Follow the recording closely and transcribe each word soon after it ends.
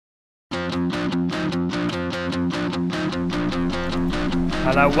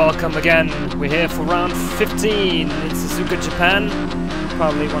Hello, welcome again. We're here for round 15 in Suzuka, Japan.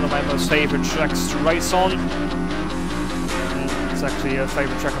 Probably one of my most favorite tracks to race on. It's actually a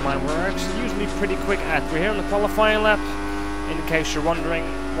favorite track of mine. We're actually usually pretty quick at. We're here on the qualifying lap. In case you're wondering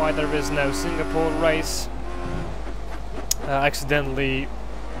why there is no Singapore race. I accidentally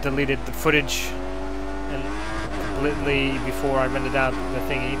deleted the footage and completely before I rendered out the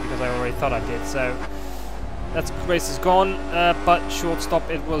thingy because I already thought I did. So that race is gone, but short stop.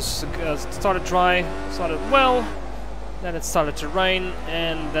 It was started dry, started well, then it started to rain,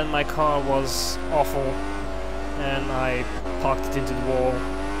 and then my car was awful, and I parked it into the wall,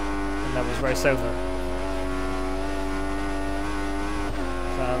 and that was race over.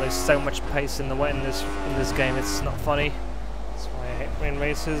 So there's so much pace in this game. It's not funny. That's why I hate rain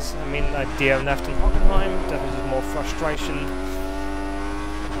races. I mean, I DNF'd in Hockenheim. That was more frustration.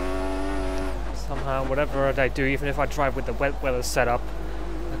 Somehow, whatever I do, even if I drive with the wet weather setup,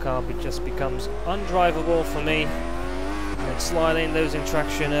 the car just becomes undrivable for me. And sliding, losing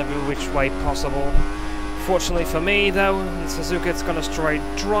traction every which way possible. Fortunately for me, though, in Suzuka it's gonna stay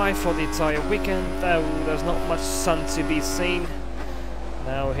dry for the entire weekend, though there's not much sun to be seen.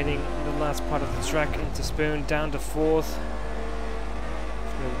 Now we're hitting the last part of the track into Spoon, down to 4th.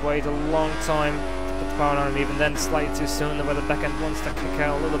 We'll wait a long time to put the power on, and even then slightly too soon. The weather back end wants to kick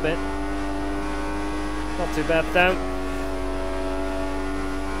out a little bit. Not too bad though.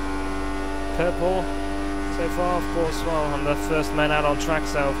 Purple so far, of course. Well, I'm the first man out on track,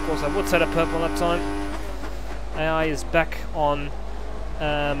 so of course I would set a purple that time. AI is back on,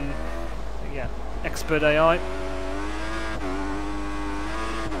 yeah, expert AI.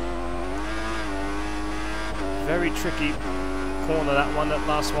 Very tricky corner, that one, that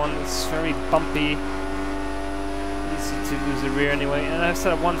last one. It's very bumpy. Easy to lose the rear anyway. And I've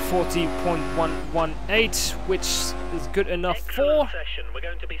set a 140.118, which is good enough for We're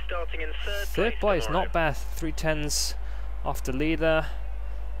going to be starting in third place. Not bad. 3/10s off the leader.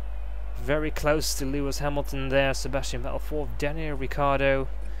 Very close to Lewis Hamilton there. Sebastian Vettel 4th. Daniel Ricciardo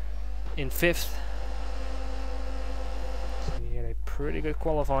in 5th. So he had a pretty good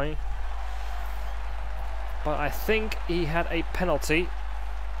qualifying. But I think he had a penalty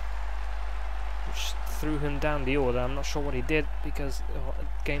which threw him down the order. I'm not sure what he did because the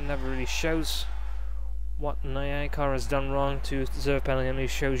game never really shows what an AI car has done wrong to deserve penalty. It only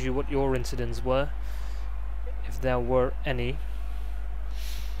shows you what your incidents were, if there were any.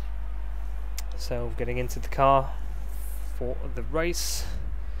 So getting into the car for the race.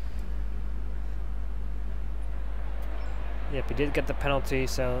 Yep, he did get the penalty,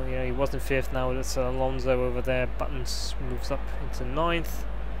 so you know he wasn't 5th. Now it's Alonso over there. Buttons moves up into 9th.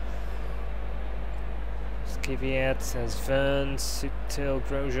 Kvyat has Verne, Sutil,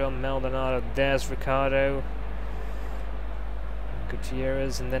 Grosjean, Maldonado, there's Ricciardo,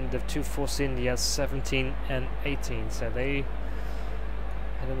 Gutierrez, and then the two Force Indias 17 and 18. So they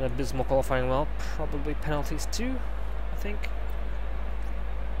had an abysmal qualifying. Well, probably penalties too, I think.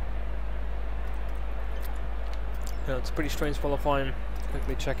 No, it's pretty strange qualifying.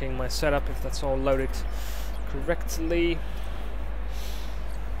 Quickly checking my setup if that's all loaded correctly.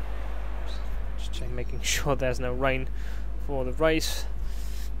 Making sure there's no rain for the race.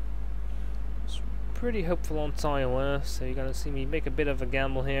 It's pretty hopeful on tyre wear, so you're gonna see me make a bit of a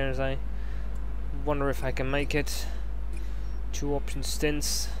gamble here as I wonder if I can make it. 2 option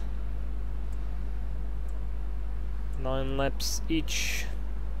stints, 9 laps each.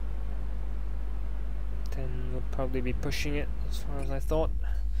 10 will probably be pushing it as far as I thought.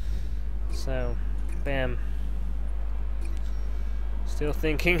 So, bam. Still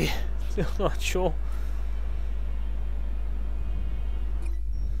thinking. Still not sure.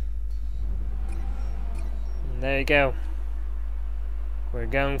 And there you go. We're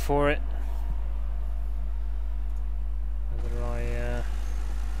going for it. Whether I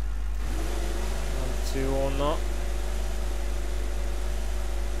want to or not.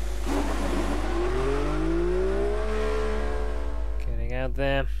 Getting out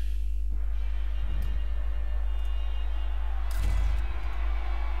there.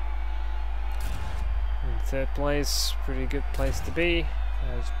 Third place, pretty good place to be.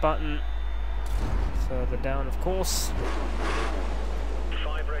 There's Button. Further down, of course.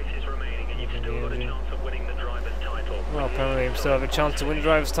 5 races remaining, and you've still got a chance of winning the driver's title. Well, apparently I still have a chance to win the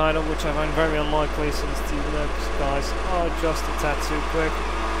driver's title, which I find very unlikely since the guys are just a tad too quick.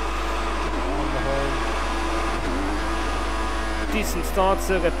 On the whole, decent start,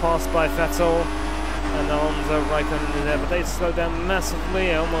 still get passed by Vettel and Alonso, Raikkonen in there, but they slowed down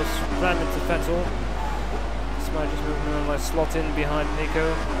massively. I almost ran into Vettel. I just moved my slot in behind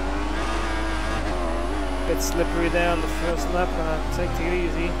Nico. bit slippery there on the first lap, gonna take it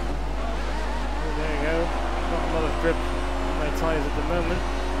easy. Oh, there you go. Not a lot of grip on my tyres at the moment.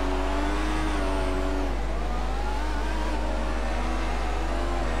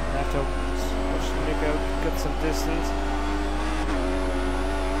 I have to watch Nico get some distance.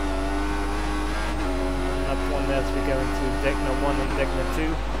 Lap 1 there as we go into Degner 1 and Degner 2.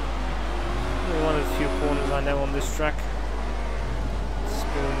 Only one of the few corners I know on this track.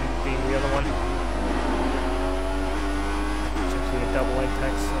 Spoon being the other one. It's actually a double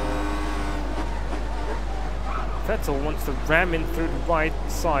apex. Vettel wants to ram in through the right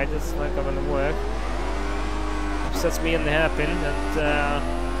side. That's not going to work. Sets me in the hairpin, and it's a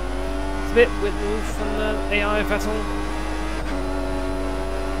bit with move from AI Vettel.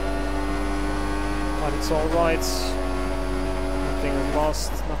 But it's alright. Nothing is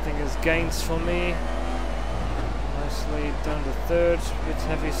lost, nothing is gained for me. Nicely down to third, a bit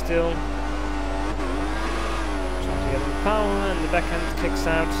heavy still. Trying to get the power, and the backhand kicks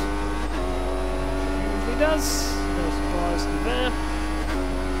out. Usually does. No surprise there.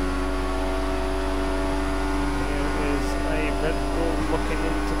 Here is a Red Bull looking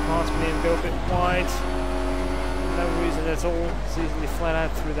in to pass me and go a bit wide. No reason at all. It's easily flat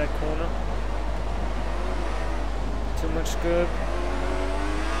out through that corner. Too much curb.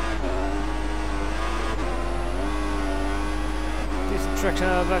 Decent traction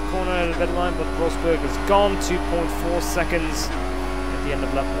out of that corner at the red line, but Rosberg is gone. 2.4 seconds at the end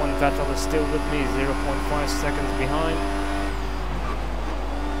of lap 1. Vettel is still with me, 0.5 seconds behind.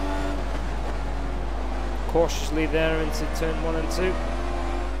 Cautiously there into turn 1 and 2.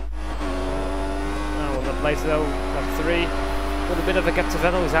 Now, lap later though, lap 3. With a bit of a gap to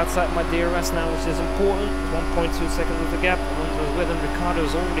Vettel, he's outside my DRS now, which is important. 1.2 seconds of the gap. Alonso with him. Ricardo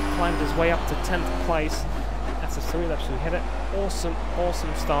has already climbed his way up to 10th place. After 3 laps, we hit it. Awesome,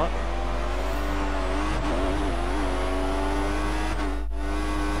 awesome start.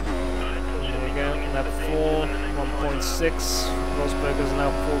 There we go. Lap 4, 1.6. Rosberg is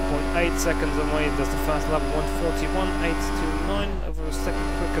now 4.8 seconds away. Does the fast lap 1:41.829, over a second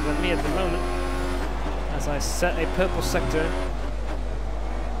quicker than me at the moment. As I set a purple sector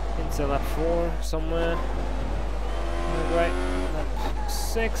into lap 4 somewhere. Right, lap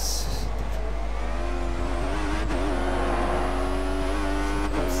 6.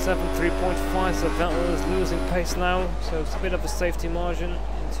 7, 3.5, so Vettel is losing pace now, so it's a bit of a safety margin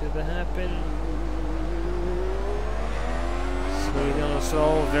into the hairpin. Slowly on the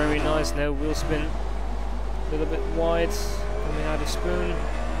slow, very nice, no wheel spin. A little bit wide, coming out of spoon.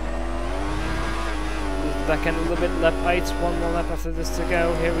 Back end a little bit, lap 8, one more lap after this to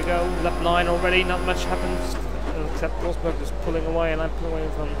go. Here we go, lap 9 already, not much happens, except Rosberg just pulling away, and I'm pulling away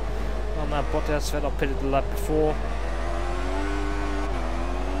from Bottas. Vettel pitted the lap before.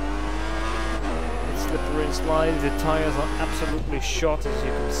 It's slippery and slide, the tyres are absolutely shot, as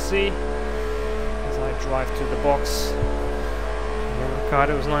you can see, as I drive to the box. And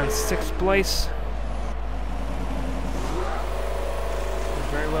Ricardo is now in 6th place. Did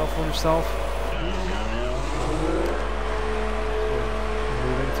very well for himself.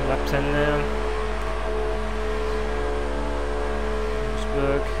 Moving to lap 10 now.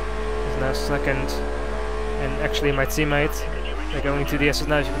 Rosberg is now 2nd, and actually my teammate, they're going to the S's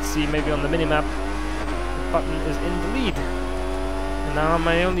now, as you can see maybe on the minimap. The button is in the lead. And now I'm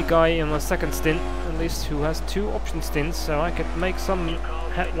my only guy in my 2nd stint, at least, who has 2 option stints, so I could make some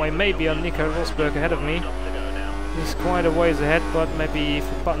headway maybe on Nico Rosberg ahead of me. He's quite a ways ahead, but maybe if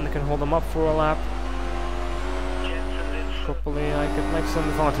the button can hold him up for a lap properly, I could make some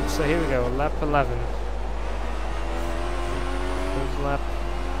advantage. So here we go, lap 11. First lap.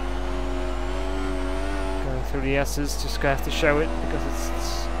 Going through the S's, just gonna have to show it because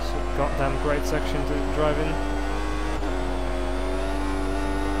it's a goddamn great section to drive in.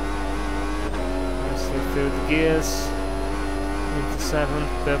 Nicely through the gears. Into 7th,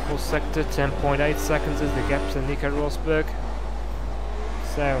 purple sector, 10.8 seconds is the gap to Nico Rosberg.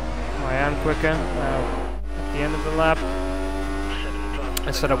 So, I am quicker now at the end of the lap.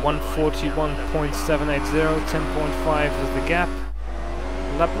 I set at 1:41.780, 10.5 is the gap.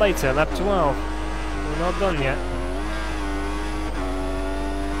 A lap later, lap 12. We're not done yet.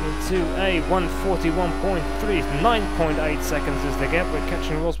 Into a 1:41.3, 9.8 seconds is the gap. We're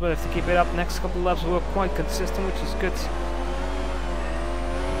catching Rosberg, have to keep it up. Next couple of laps were quite consistent, which is good.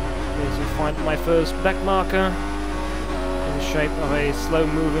 As we find my first back marker in the shape of a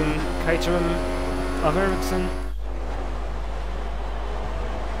slow-moving Caterham of Ericsson.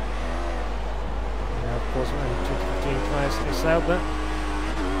 Now, of course, we're in 2015 class is Sauber.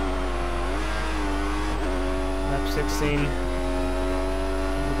 Lap 16.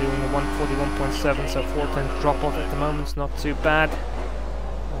 doing a 141.7, so 4/10 drop off at the moment. It's not too bad.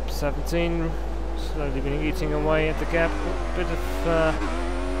 Up 17, slowly been eating away at the gap. A bit of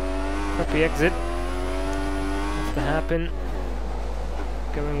crappy exit has to happen.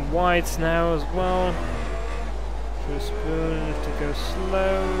 Going wide now as well. Through spoon to go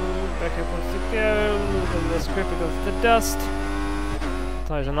slow. Back up wants to go. A little bit less grip because of the dust.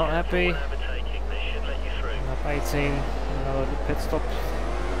 Tyres are not happy. Up 18. Another pit stop.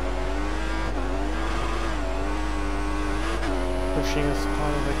 Pushing as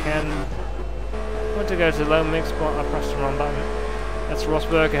hard as I can. I want to go to low mix, but I pressed the wrong button. That's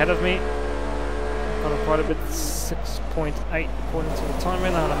Rosberg ahead of me. Got quite a bit, 6.8 according to the timer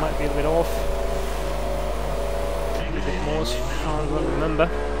now, that might be a bit off. A bit more as far as I remember.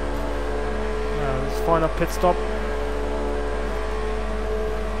 This final pit stop.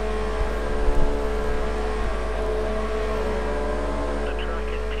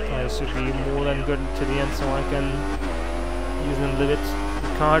 Tyres should be more than good to the end, so I can use them a little bit.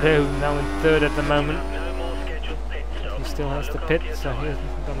 Ricardo now in third at the moment. He still has to pit, so he's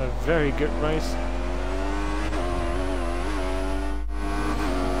done a very good race.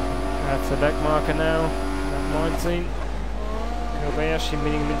 That's the back marker now, at 19. Kobayashi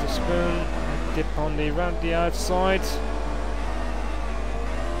meeting him into spoon. Dip on the around the outside.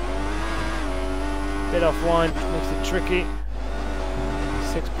 Bit off wide, makes it tricky.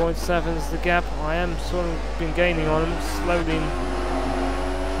 6.7 is the gap. I am sort of been gaining on him slowly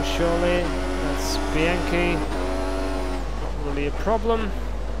but surely. That's Bianchi. Not really a problem.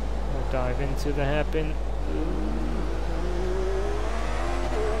 I'll dive into the hairpin.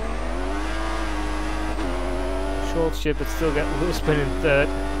 Short ship, but still get wheel spin in third.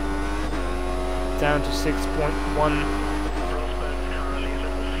 Down to 6.1.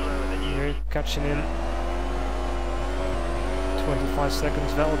 Here, catching in. 25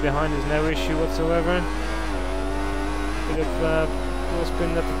 seconds. Vettel behind is no issue whatsoever. Bit of wheel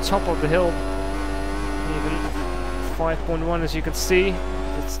spin at the top of the hill. Even 5.1, as you can see.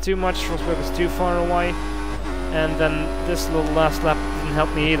 It's too much. Rosberg is too far away. And then this little last lap didn't help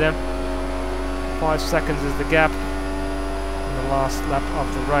me either. 5 seconds is the gap in the last lap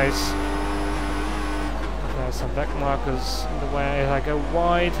of the race. There's some back markers in the way as I go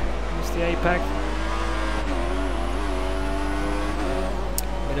wide. Miss the apex.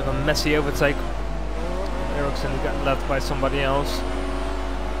 Bit of a messy overtake. Ericsson got left by somebody else.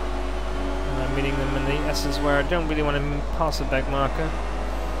 And I'm meeting them in the S's where I don't really want to pass the back marker.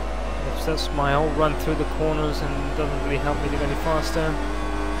 It upsets my whole run through the corners and doesn't really help me to go any faster.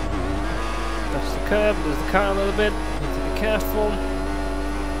 That's the curb, there's the car a little bit, need to be careful.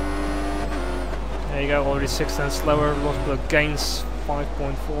 There you go, already 6 tenths slower. Rosberg gains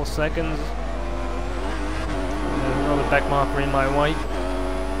 5.4 seconds. And there's another back marker in my way.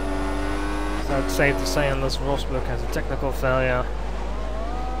 So it's safe to say, unless Rosberg has a technical failure,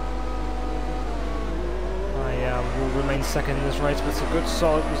 I will remain second in this race, but it's a good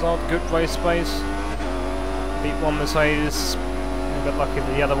solid result, good race pace. Beat one Mercedes, I got lucky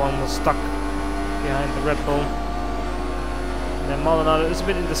the other one was stuck behind the Red Bull. And then Maldonado is a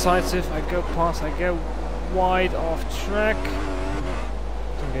bit indecisive. I go past, I go wide off track.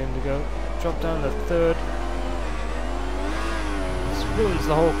 Don't get him to go drop down the third. This ruins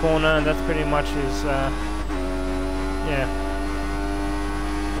the whole corner, and that's pretty much his yeah,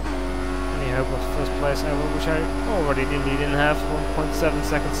 any hope of first place ever, which I already didn't have. 1.7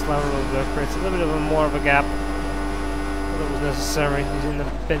 seconds slower over, creates a little bit of more of a gap. That was necessary. He's in the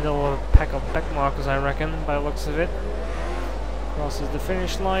middle of a pack of back markers, I reckon, by the looks of it. Crosses the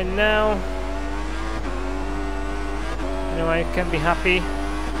finish line now. Anyway, can be happy.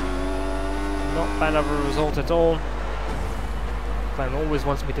 Not bad of a result at all. Clan always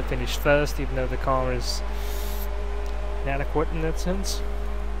wants me to finish first, even though the car is inadequate in that sense.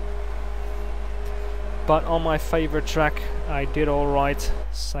 But on my favorite track, I did alright.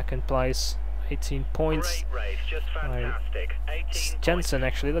 Second place. 18 points. Great race, just fantastic. 18 Jensen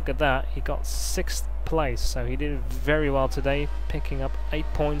actually, look at that, he got 6th place, so he did very well today, picking up 8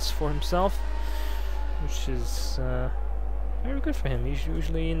 points for himself, which is very good for him. He's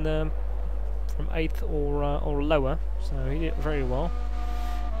usually in the from 8th or lower, so he did very well.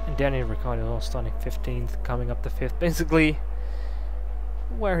 And Daniel Ricciardo starting 15th, coming up to 5th, basically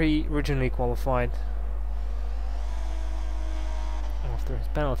where he originally qualified after his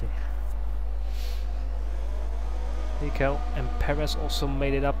penalty. Nico and Perez also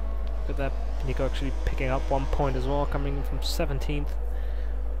made it up. Look at that, Nico actually picking up 1 point as well, coming in from 17th.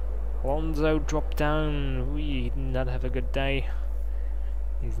 Alonso dropped down. He did not have a good day.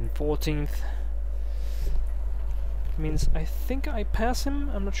 He's in 14th. means I think I pass him.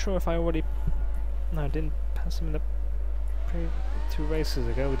 I'm not sure if I already... No, I didn't pass him in the 2 races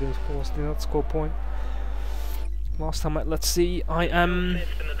ago. We did not score point. Last time, let's see, I am...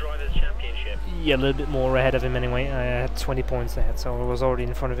 Fifth in the Drivers' Championship. Yeah, a little bit more ahead of him anyway. I had 20 points ahead, so I was already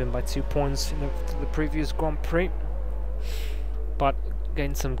in front of him by 2 points in the previous Grand Prix. But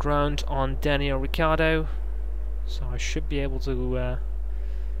gained some ground on Daniel Ricciardo, so I should be able to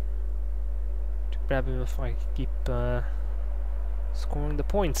grab him if I keep scoring the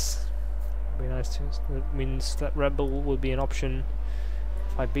points. It'd be nice to. That means that Red Bull will be an option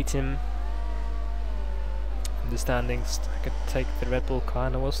if I beat him in the standings. I could take the Red Bull car,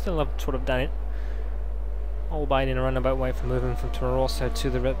 and I will still have sort of done it, albeit in a roundabout way, for moving from Toro Rosso to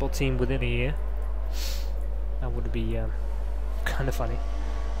the Red Bull team within a year. That would be kind of funny.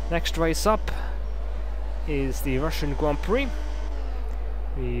 Next race up is the Russian Grand Prix,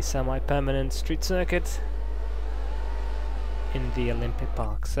 the semi-permanent street circuit in the Olympic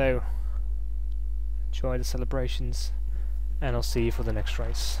Park. So enjoy the celebrations, and I'll see you for the next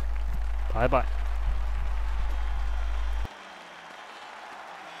race. Bye bye.